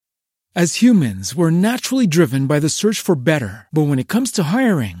As humans, we're naturally driven by the search for better. But when it comes to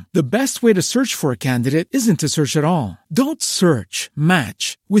hiring, the best way to search for a candidate isn't to search at all. Don't search,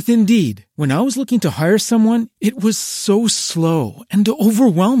 match with Indeed. When I was looking to hire someone, it was so slow and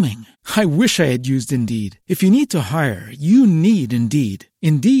overwhelming. I wish I had used Indeed. If you need to hire, you need Indeed.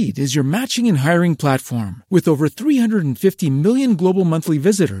 Indeed is your matching and hiring platform with over 350 million global monthly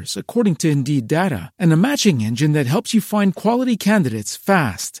visitors, according to Indeed data, and a matching engine that helps you find quality candidates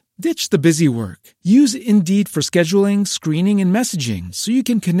fast. Ditch the busy work. Use Indeed for scheduling, screening, and messaging so you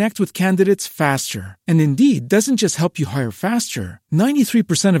can connect with candidates faster. And Indeed doesn't just help you hire faster.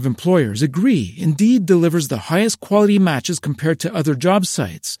 93% of employers agree Indeed delivers the highest quality matches compared to other job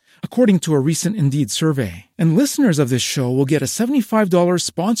sites, according to a recent Indeed survey. And listeners of this show will get a $75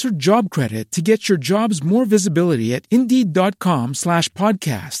 sponsored job credit to get your jobs more visibility at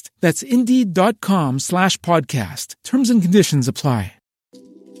Indeed.com/podcast. That's Indeed.com/podcast. Terms and conditions apply.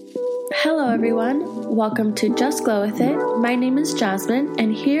 Hello everyone, welcome to Just Glow With It. My name is Jasmine,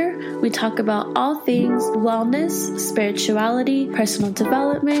 and here we talk about all things wellness, spirituality, personal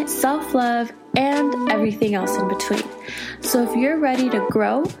development, self-love, and everything else in between. So if you're ready to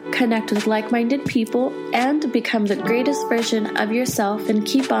grow, connect with like-minded people, and become the greatest version of yourself, and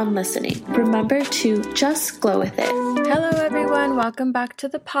keep on listening, remember to just glow with it. Hello everyone, welcome back to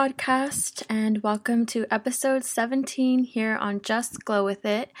the podcast, and welcome to episode 17 here on Just Glow With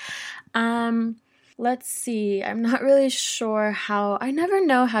It. Let's see, I'm not really sure I never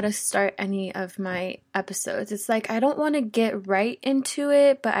know how to start any of my episodes. It's like I don't want to get right into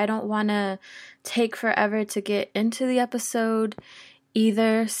it, but I don't want to take forever to get into the episode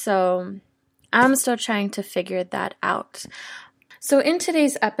either, so I'm still trying to figure that out. So in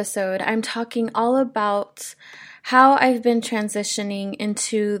today's episode, I'm talking all about how I've been transitioning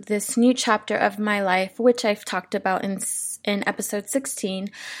into this new chapter of my life, which I've talked about in episode 16,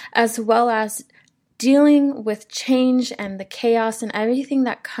 as well as dealing with change and the chaos and everything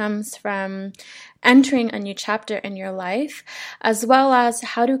that comes from entering a new chapter in your life, as well as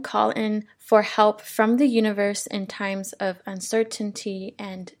how to call in for help from the universe in times of uncertainty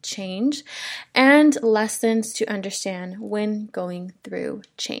and change, and lessons to understand when going through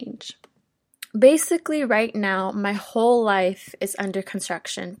change. Basically, right now, my whole life is under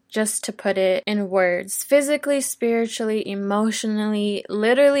construction, just to put it in words. Physically, spiritually, emotionally,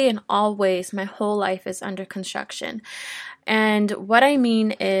 literally in all ways, my whole life is under construction. And what I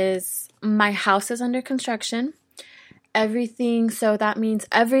mean is my house is under construction. So that means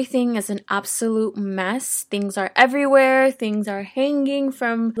everything is an absolute mess. Things are everywhere. Things are hanging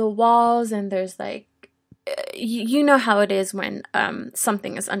from the walls, and there's like, you know how it is when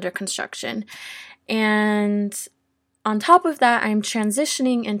something is under construction. And on top of that, I'm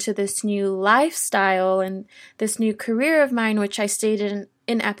transitioning into this new lifestyle and this new career of mine, which I stated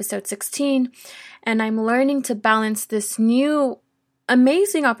in episode 16. And I'm learning to balance this new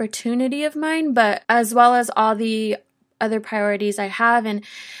amazing opportunity of mine, but as well as all the other priorities I have. And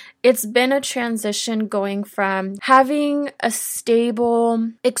it's been a transition going from having a stable,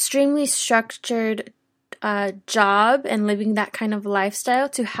 extremely structured job and living that kind of lifestyle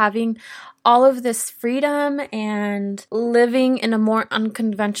to having all of this freedom and living in a more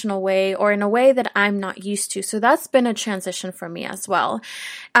unconventional way, or in a way that I'm not used to. So that's been a transition for me as well.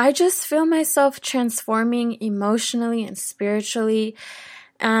 I just feel myself transforming emotionally and spiritually.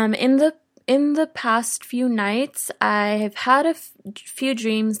 In the past few nights, I've had a few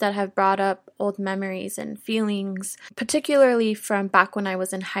dreams that have brought up old memories and feelings, particularly from back when I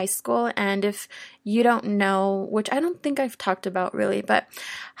was in high school. And if you don't know, which I don't think I've talked about really, but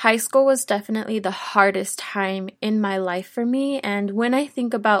high school was definitely the hardest time in my life for me. And when I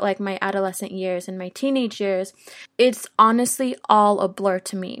think about like my adolescent years and my teenage years, it's honestly all a blur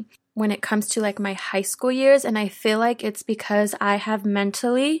to me when it comes to like my high school years. And I feel like it's because I have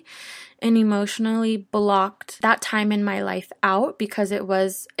mentally and emotionally blocked that time in my life out, because it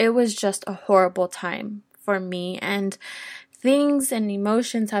was just a horrible time for me, and things and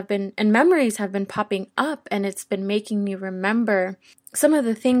emotions and memories have been popping up, and it's been making me remember some of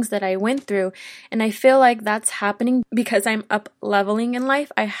the things that I went through. And I feel like that's happening because I'm up leveling in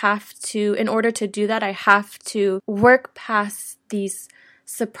life. In order to do that, I have to work past these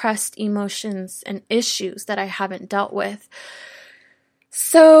suppressed emotions and issues that I haven't dealt with.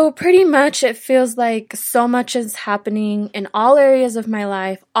 So pretty much it feels like so much is happening in all areas of my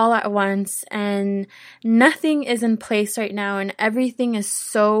life all at once, and nothing is in place right now, and everything is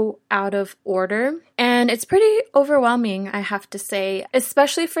so out of order. And And it's pretty overwhelming, I have to say,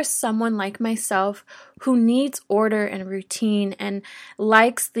 especially for someone like myself who needs order and routine and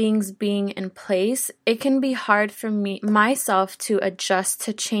likes things being in place. It can be hard for myself to adjust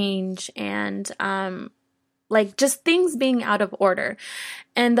to change and just things being out of order.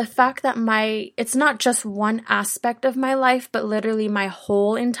 And the fact that it's not just one aspect of my life, but literally my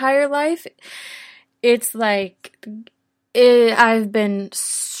whole entire life. It's I've been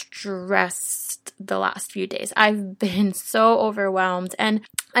stressed the last few days. I've been so overwhelmed. And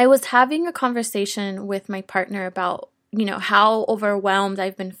I was having a conversation with my partner about, how overwhelmed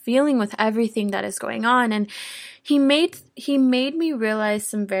I've been feeling with everything that is going on. And he made me realize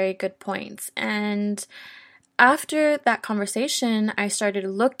some very good points. And after that conversation, I started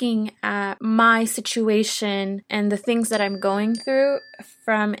looking at my situation and the things that I'm going through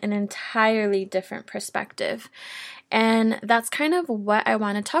from an entirely different perspective. And that's kind of what I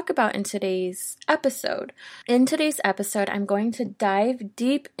want to talk about in today's episode. In today's episode, I'm going to dive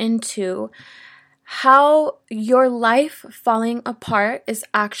deep into how your life falling apart is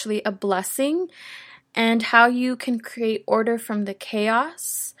actually a blessing and how you can create order from the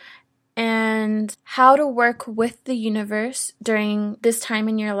chaos, and how to work with the universe during this time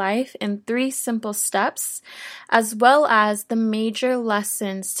in your life in 3 simple steps, as well as the major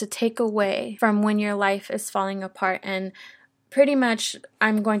lessons to take away from when your life is falling apart. And pretty much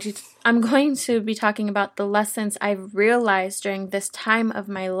I'm going to be talking about the lessons I've realized during this time of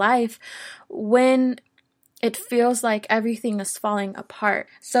my life when it feels like everything is falling apart.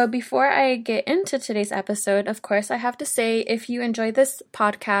 So before I get into today's episode, of course, I have to say, if you enjoy this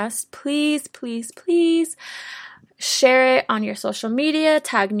podcast, please, please, please share it on your social media,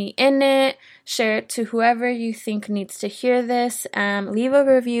 tag me in it, share it to whoever you think needs to hear this, leave a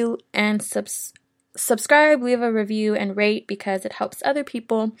review and subscribe, leave a review and rate, because it helps other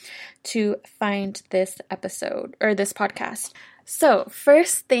people to find this episode or this podcast. So,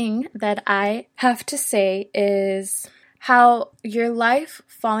 first thing that I have to say is how your life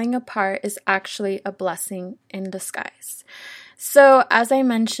falling apart is actually a blessing in disguise. So, as I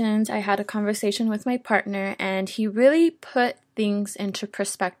mentioned, I had a conversation with my partner and he really put things into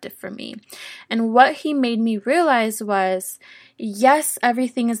perspective for me. And what he made me realize was, yes,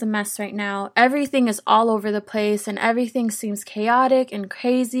 everything is a mess right now. Everything is all over the place and everything seems chaotic and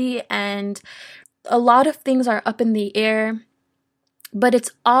crazy and a lot of things are up in the air. But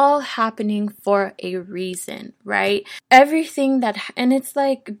it's all happening for a reason, right? And it's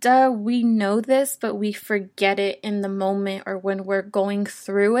like, duh, we know this, but we forget it in the moment or when we're going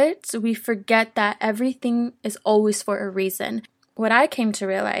through it. So we forget that everything is always for a reason. What I came to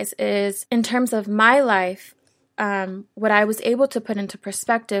realize is, in terms of my life, what I was able to put into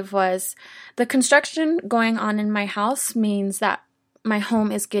perspective was the construction going on in my house means that my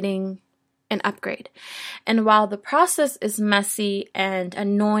home is getting an upgrade. And while the process is messy and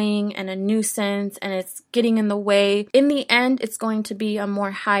annoying and a nuisance and it's getting in the way, in the end, it's going to be a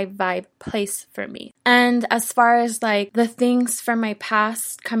more high vibe place for me. And as far as the things from my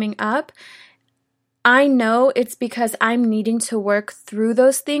past coming up, I know it's because I'm needing to work through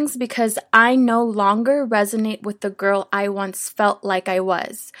those things because I no longer resonate with the girl I once felt like I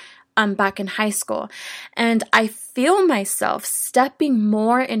was. Back in high school. And I feel myself stepping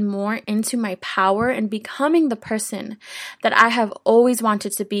more and more into my power and becoming the person that I have always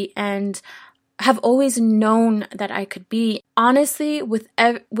wanted to be and have always known that I could be. Honestly, with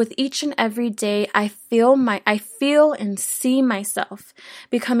each and every day, I feel and see myself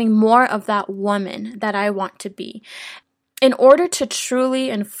becoming more of that woman that I want to be. In order to truly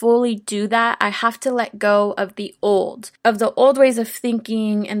and fully do that, I have to let go of the old ways of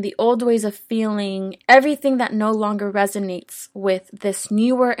thinking and the old ways of feeling, everything that no longer resonates with this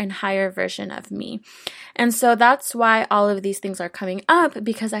newer and higher version of me. And so that's why all of these things are coming up,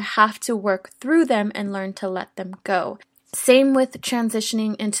 because I have to work through them and learn to let them go. Same with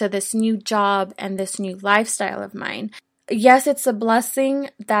transitioning into this new job and this new lifestyle of mine. Yes, it's a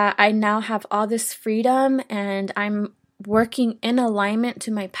blessing that I now have all this freedom and I'm working in alignment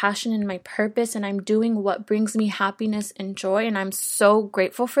to my passion and my purpose, and I'm doing what brings me happiness and joy, and I'm so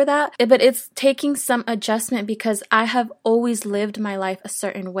grateful for that. But it's taking some adjustment because I have always lived my life a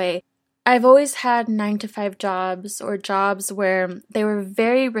certain way. I've always had 9-to-5 jobs or jobs where they were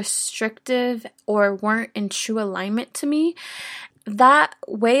very restrictive or weren't in true alignment to me. That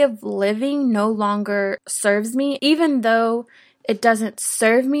way of living no longer serves me, even though it doesn't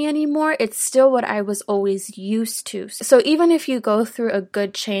serve me anymore. It's still what I was always used to. So even if you go through a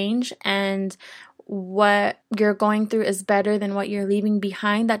good change and what you're going through is better than what you're leaving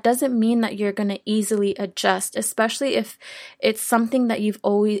behind, that doesn't mean that you're going to easily adjust, especially if it's something that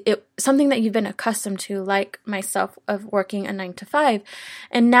something that you've been accustomed to, like myself, of working a 9 to 5.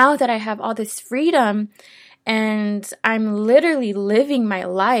 And now that I have all this freedom and I'm literally living my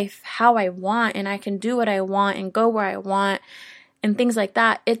life how I want, and I can do what I want and go where I want and things like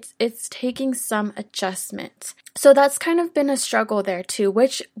that, it's taking some adjustment. So that's kind of been a struggle there too,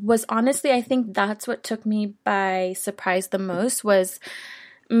 which was honestly, I think that's what took me by surprise the most, was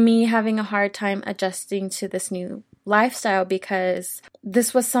me having a hard time adjusting to this new lifestyle, because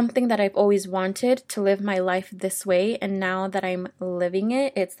this was something that I've always wanted, to live my life this way. And now that I'm living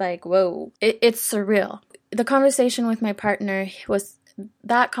it, it's like, whoa, it's surreal. The conversation with my partner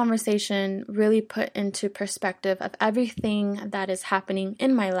that conversation really put into perspective of everything that is happening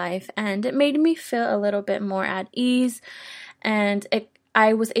in my life, and it made me feel a little bit more at ease, and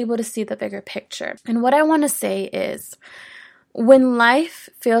I was able to see the bigger picture. And what I want to say is, when life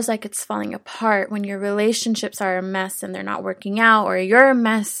feels like it's falling apart, when your relationships are a mess and they're not working out, or you're a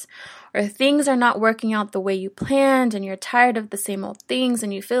mess, or things are not working out the way you planned, and you're tired of the same old things,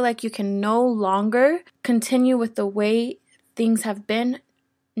 and you feel like you can no longer continue with the way things have been,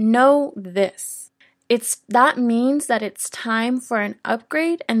 know this. That means that it's time for an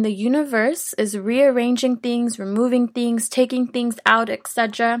upgrade, and the universe is rearranging things, removing things, taking things out,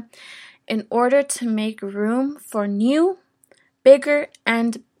 etc., in order to make room for new, bigger,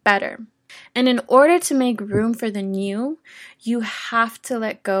 and better. And in order to make room for the new, you have to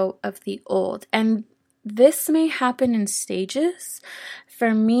let go of the old. And this may happen in stages.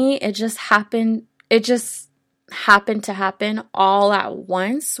 For me, it just happened to happen all at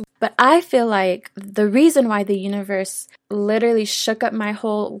once. But I feel like the reason why the universe literally shook up my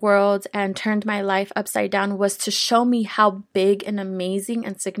whole world and turned my life upside down was to show me how big and amazing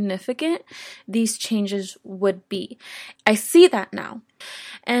and significant these changes would be. I see that now.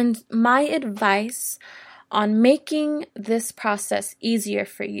 And my advice on making this process easier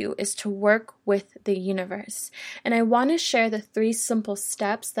for you is to work with the universe. And I want to share the 3 simple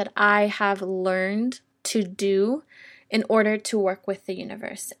steps that I have learned to do in order to work with the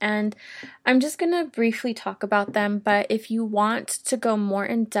universe. And I'm just going to briefly talk about them, but if you want to go more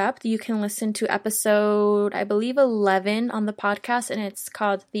in depth, you can listen to episode, I believe, 11 on the podcast, and it's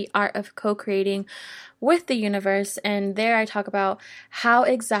called The Art of Co-Creating with the Universe. And there I talk about how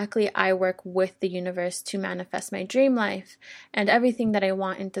exactly I work with the universe to manifest my dream life and everything that I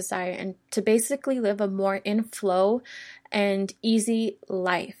want and desire, and to basically live a more in flow and easy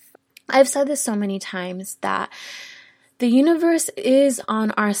life. I've said this so many times that the universe is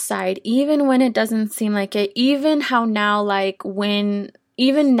on our side, even when it doesn't seem like it. Even now,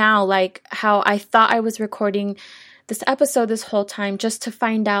 how I thought I was recording this episode this whole time just to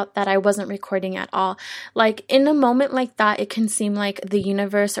find out that I wasn't recording at all. Like, in a moment like that, it can seem like the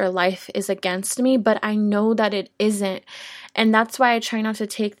universe or life is against me, but I know that it isn't. And that's why I try not to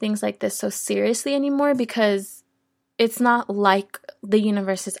take things like this so seriously anymore, because it's not like the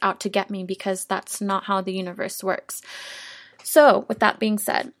universe is out to get me, because that's not how the universe works. So, with that being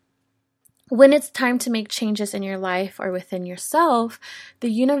said, when it's time to make changes in your life or within yourself, the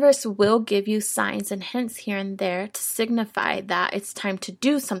universe will give you signs and hints here and there to signify that it's time to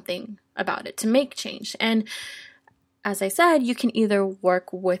do something about it, to make change. And as I said, you can either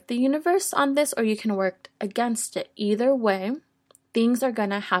work with the universe on this or you can work against it. Either way, things are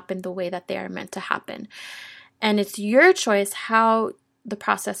going to happen the way that they are meant to happen. And it's your choice how the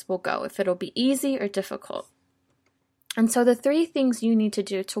process will go, if it'll be easy or difficult. And so the 3 things you need to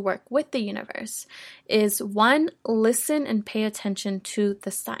do to work with the universe is 1, listen and pay attention to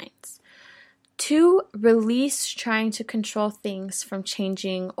the signs. 2, release trying to control things from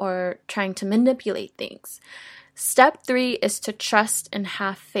changing or trying to manipulate things. Step 3 is to trust and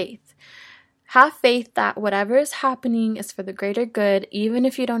have faith. Have faith that whatever is happening is for the greater good, even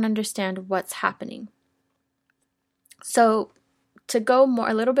if you don't understand what's happening. So, to go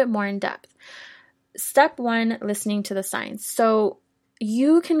a little bit more in depth, step 1, listening to the signs. So,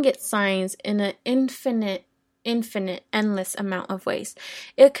 you can get signs in an infinite, endless amount of ways.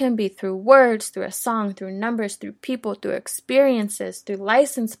 It can be through words, through a song, through numbers, through people, through experiences, through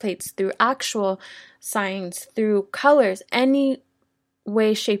license plates, through actual signs, through colors. Any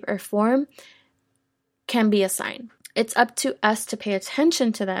way, shape, or form can be a sign. It's up to us to pay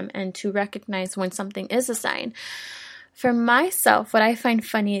attention to them and to recognize when something is a sign. For myself, what I find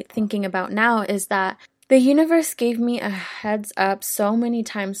funny thinking about now is that the universe gave me a heads up so many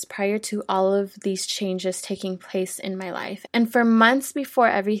times prior to all of these changes taking place in my life. And for months before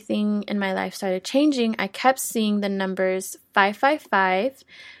everything in my life started changing, I kept seeing the numbers 555,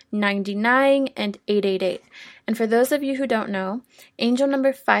 99, and 888. And for those of you who don't know, angel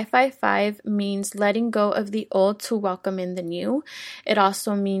number 555 means letting go of the old to welcome in the new. It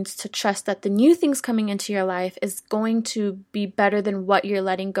also means to trust that the new things coming into your life is going to be better than what you're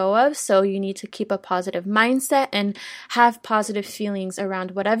letting go of. So you need to keep a positive mindset and have positive feelings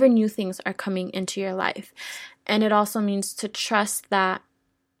around whatever new things are coming into your life. And it also means to trust that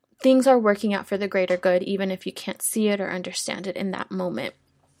things are working out for the greater good, even if you can't see it or understand it in that moment.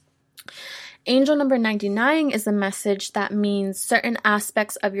 Angel number 99 is a message that means certain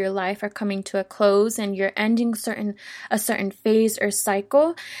aspects of your life are coming to a close and you're ending a certain phase or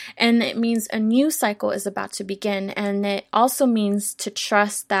cycle, and it means a new cycle is about to begin. And it also means to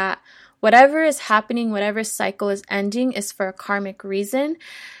trust that whatever is happening, whatever cycle is ending, is for a karmic reason,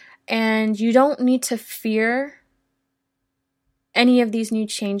 and you don't need to fear any of these new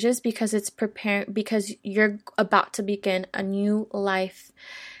changes because because you're about to begin a new life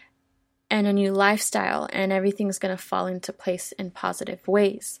and a new lifestyle, and everything's going to fall into place in positive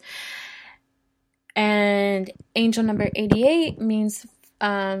ways. And angel number 88 means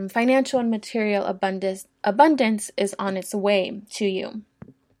financial and material abundance is on its way to you.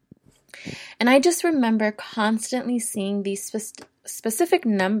 And I just remember constantly seeing these specific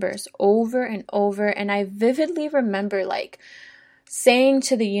numbers over and over, and I vividly remember saying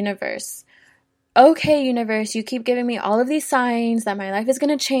to the universe, okay, universe, you keep giving me all of these signs that my life is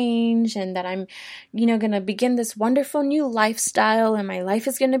going to change and that I'm, going to begin this wonderful new lifestyle and my life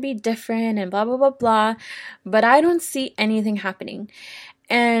is going to be different and blah, blah, blah, blah. But I don't see anything happening.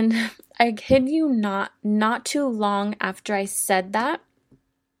 And I kid you not too long after I said that,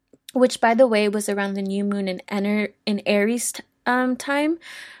 which by the way was around the new moon in Aries time,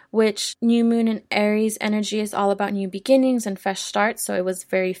 which new moon in Aries energy is all about new beginnings and fresh starts. So it was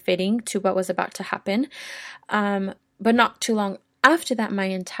very fitting to what was about to happen. But not too long after that, my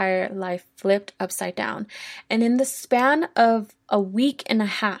entire life flipped upside down. And in the span of a week and a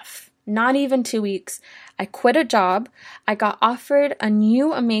half, not even 2 weeks, I quit a job. I got offered a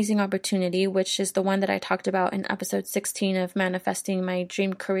new amazing opportunity, which is the one that I talked about in episode 16 of manifesting my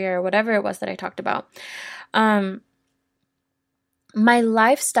dream career, or whatever it was that I talked about. My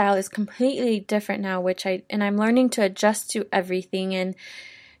lifestyle is completely different now, and I'm learning to adjust to everything. And,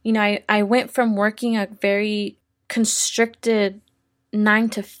 I went from working a very constricted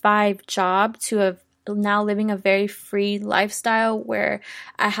 9-to-5 job to now living a very free lifestyle where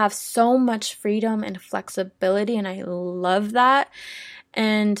I have so much freedom and flexibility, and I love that.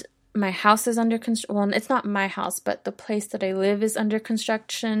 And my house is under construction. Well, it's not my house, but the place that I live is under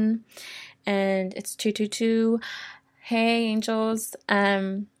construction, and it's 222. Hey, angels.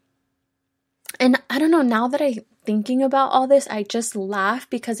 And I don't know, now that I'm thinking about all this, I just laugh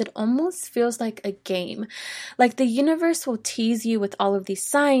because it almost feels like a game. Like the universe will tease you with all of these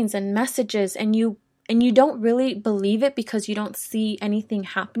signs and messages, and you don't really believe it because you don't see anything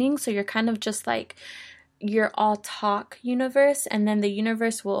happening. So you're kind of just like, you're all talk, universe, and then the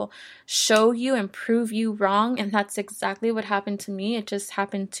universe will show you and prove you wrong. And that's exactly what happened to me. It just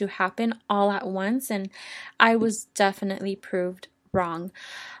happened to happen all at once, and I was definitely proved wrong.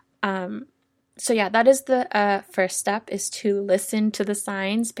 So yeah, that is the first step, is to listen to the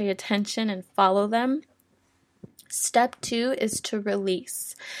signs, pay attention, and follow them. Step 2 is to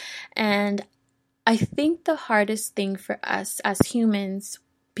release. And I think the hardest thing for us as humans,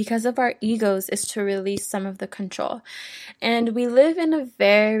 because of our egos, is to release some of the control. And we live in a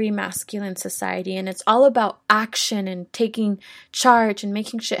very masculine society, and it's all about action and taking charge and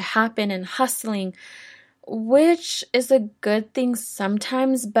making shit happen and hustling, which is a good thing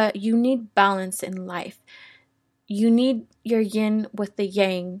sometimes, but you need balance in life. You need your yin with the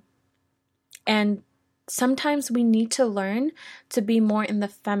yang. And sometimes we need to learn to be more in the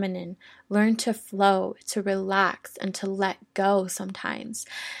feminine, learn to flow, to relax, and to let go sometimes.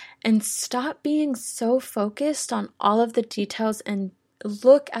 And stop being so focused on all of the details and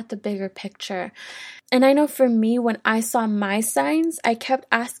look at the bigger picture. And I know for me, when I saw my signs, I kept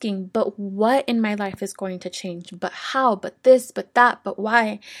asking, but what in my life is going to change? But how? But this, but that, but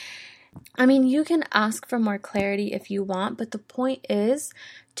why? I mean, you can ask for more clarity if you want, but the point is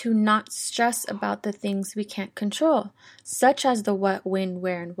to not stress about the things we can't control, such as the what, when,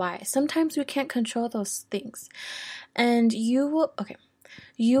 where, and why. Sometimes we can't control those things. And you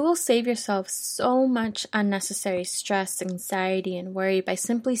will save yourself so much unnecessary stress, anxiety, and worry by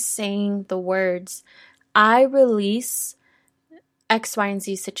simply saying the words, I release X, Y, and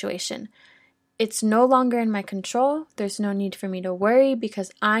Z situation. It's no longer in my control. There's no need for me to worry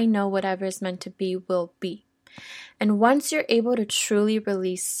because I know whatever is meant to be will be. And once you're able to truly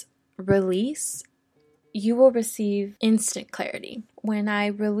release, you will receive instant clarity. When I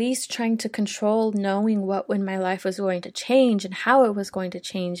released trying to control knowing when my life was going to change and how it was going to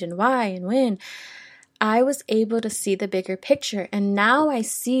change and why and when, I was able to see the bigger picture. And now I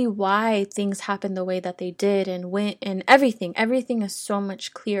see why things happened the way that they did and when, and everything. Everything is so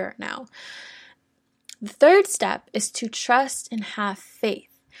much clearer now. The third step is to trust and have faith.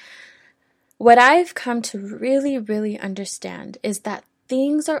 What I've come to really, really understand is that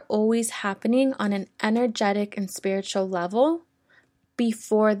things are always happening on an energetic and spiritual level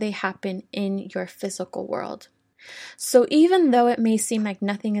before they happen in your physical world. So even though it may seem like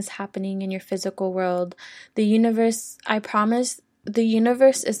nothing is happening in your physical world, the universe, I promise, the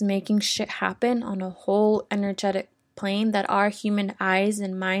universe is making shit happen on a whole energetic plane that our human eyes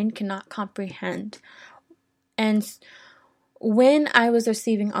and mind cannot comprehend. And when I was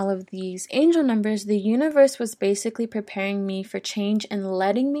receiving all of these angel numbers, the universe was basically preparing me for change and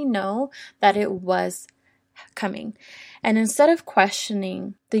letting me know that it was coming. And instead of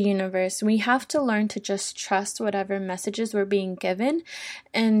questioning the universe, we have to learn to just trust whatever messages we're being given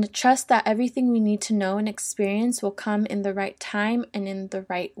and trust that everything we need to know and experience will come in the right time and in the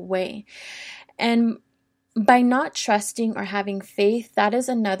right way. And by not trusting or having faith, that is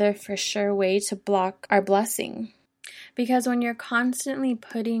another for sure way to block our blessing. Because when you're constantly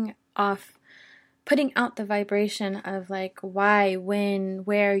putting out the vibration of like why, when,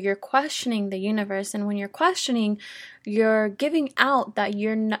 where, you're questioning the universe. And when you're questioning, you're giving out that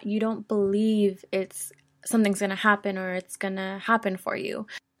you don't believe something's going to happen or it's going to happen for you.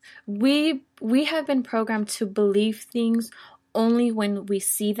 We have been programmed to believe things only when we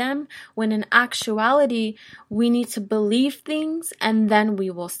see them, when in actuality, we need to believe things and then we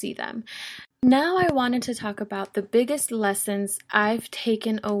will see them. Now I wanted to talk about the biggest lessons I've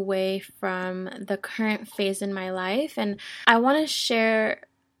taken away from the current phase in my life. And I want to share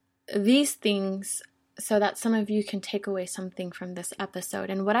these things so that some of you can take away something from this episode.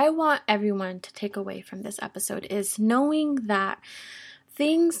 And what I want everyone to take away from this episode is knowing that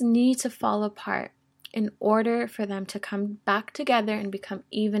things need to fall apart in order for them to come back together and become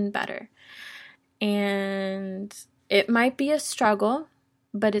even better. And it might be a struggle,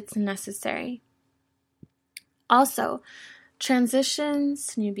 but it's necessary. Also,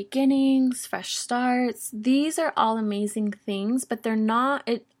 transitions, new beginnings, fresh starts, these are all amazing things, but they're not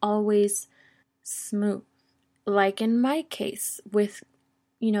always smooth. Like in my case with,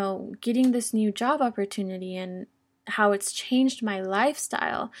 getting this new job opportunity and how it's changed my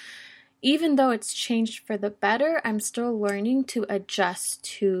lifestyle. Even though it's changed for the better, I'm still learning to adjust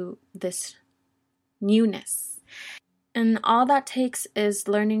to this newness. And all that takes is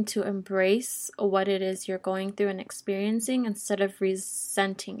learning to embrace what it is you're going through and experiencing instead of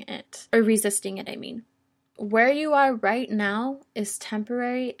resisting it. Where you are right now is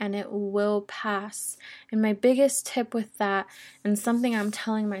temporary and it will pass. And my biggest tip with that, and something I'm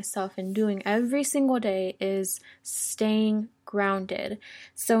telling myself and doing every single day, is staying grounded.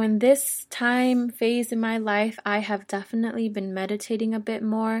 So in this phase in my life, I have definitely been meditating a bit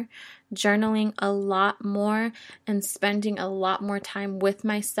more, journaling a lot more, and spending a lot more time with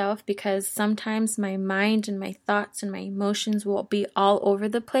myself, because sometimes my mind and my thoughts and my emotions will be all over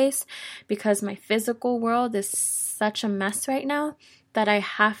the place because my physical world is such a mess right now that I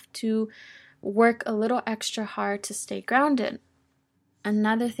have to work a little extra hard to stay grounded.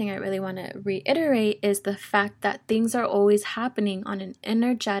 Another thing I really want to reiterate is the fact that things are always happening on an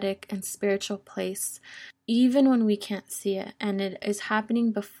energetic and spiritual place, even when we can't see it, and it is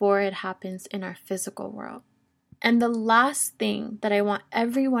happening before it happens in our physical world. And the last thing that I want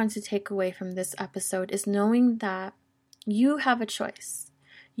everyone to take away from this episode is knowing that you have a choice.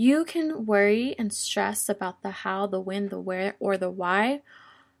 You can worry and stress about the how, the when, the where, or the why,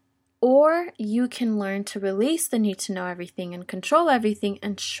 or you can learn to release the need to know everything and control everything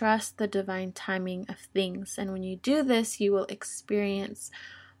and trust the divine timing of things. And when you do this, you will experience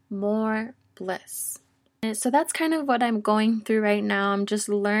more bliss. And so that's kind of what I'm going through right now. I'm just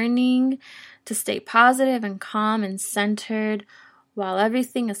learning to stay positive and calm and centered while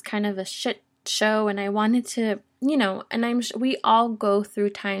everything is kind of a shit show. And I wanted to, we all go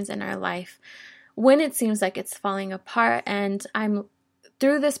through times in our life when it seems like it's falling apart, and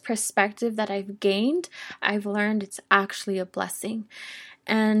through this perspective that I've gained, I've learned it's actually a blessing.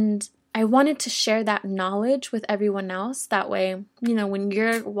 And I wanted to share that knowledge with everyone else. That way,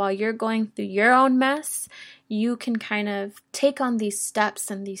 while you're going through your own mess, you can kind of take on these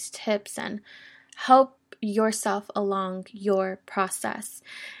steps and these tips and help yourself along your process.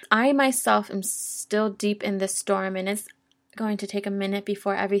 I myself am still deep in this storm, and it's going to take a minute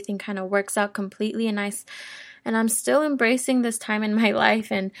before everything kind of works out completely and I'm still embracing this time in my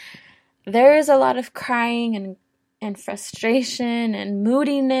life, and there is a lot of crying and frustration and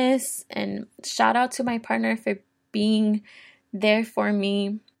moodiness, and shout out to my partner for being there for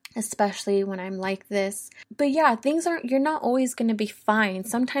me, especially when I'm like this. But yeah, you're not always going to be fine.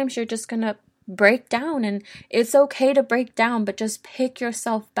 Sometimes you're just going to break down, and it's okay to break down, but just pick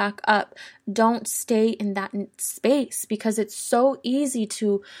yourself back up. Don't stay in that space, because it's so easy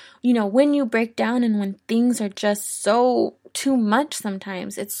to, when you break down and when things are just so too much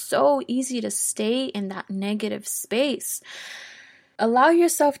sometimes, it's so easy to stay in that negative space. Allow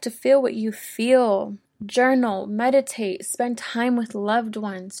yourself to feel what you feel. Journal, meditate, spend time with loved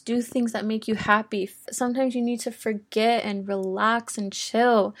ones, do things that make you happy. Sometimes you need to forget and relax and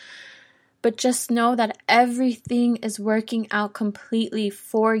chill. But just know that everything is working out completely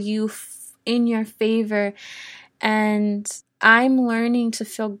for you in your favor. And I'm learning to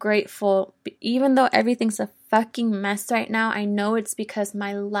feel grateful. Even though everything's a fucking mess right now, I know it's because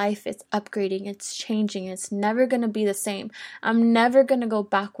my life is upgrading. It's changing. It's never going to be the same. I'm never going to go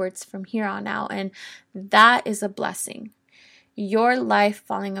backwards from here on out. And that is a blessing. Your life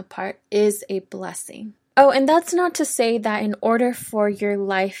falling apart is a blessing. Oh, and that's not to say that in order for your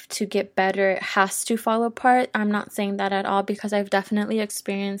life to get better, it has to fall apart. I'm not saying that at all, because I've definitely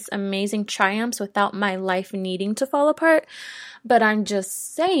experienced amazing triumphs without my life needing to fall apart. But I'm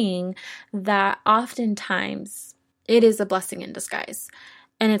just saying that oftentimes it is a blessing in disguise,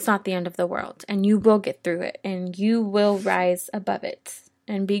 and it's not the end of the world, and you will get through it, and you will rise above it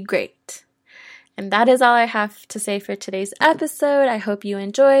and be great. And that is all I have to say for today's episode. I hope you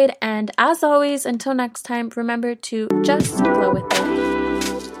enjoyed. And as always, until next time, remember to just flow with it.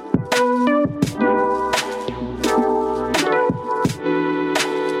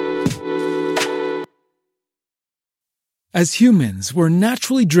 As humans, we're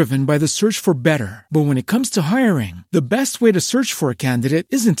naturally driven by the search for better. But when it comes to hiring, the best way to search for a candidate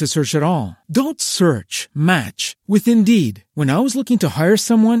isn't to search at all. Don't search, match with Indeed. When I was looking to hire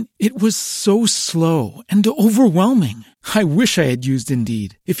someone, it was so slow and overwhelming. I wish I had used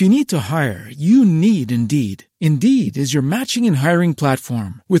Indeed. If you need to hire, you need Indeed. Indeed is your matching and hiring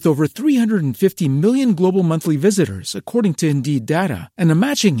platform with over 350 million global monthly visitors, according to Indeed data, and a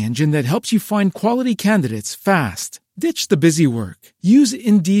matching engine that helps you find quality candidates fast. Ditch the busy work. Use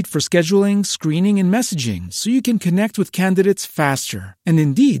Indeed for scheduling, screening, and messaging so you can connect with candidates faster. And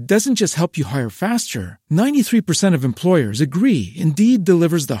Indeed doesn't just help you hire faster. 93% of employers agree Indeed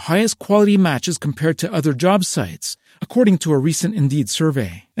delivers the highest quality matches compared to other job sites, according to a recent Indeed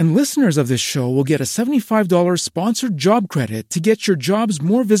survey. And listeners of this show will get a $75 sponsored job credit to get your jobs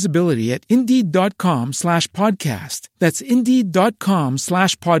more visibility at Indeed.com/podcast. That's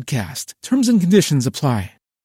Indeed.com/podcast. Terms and conditions apply.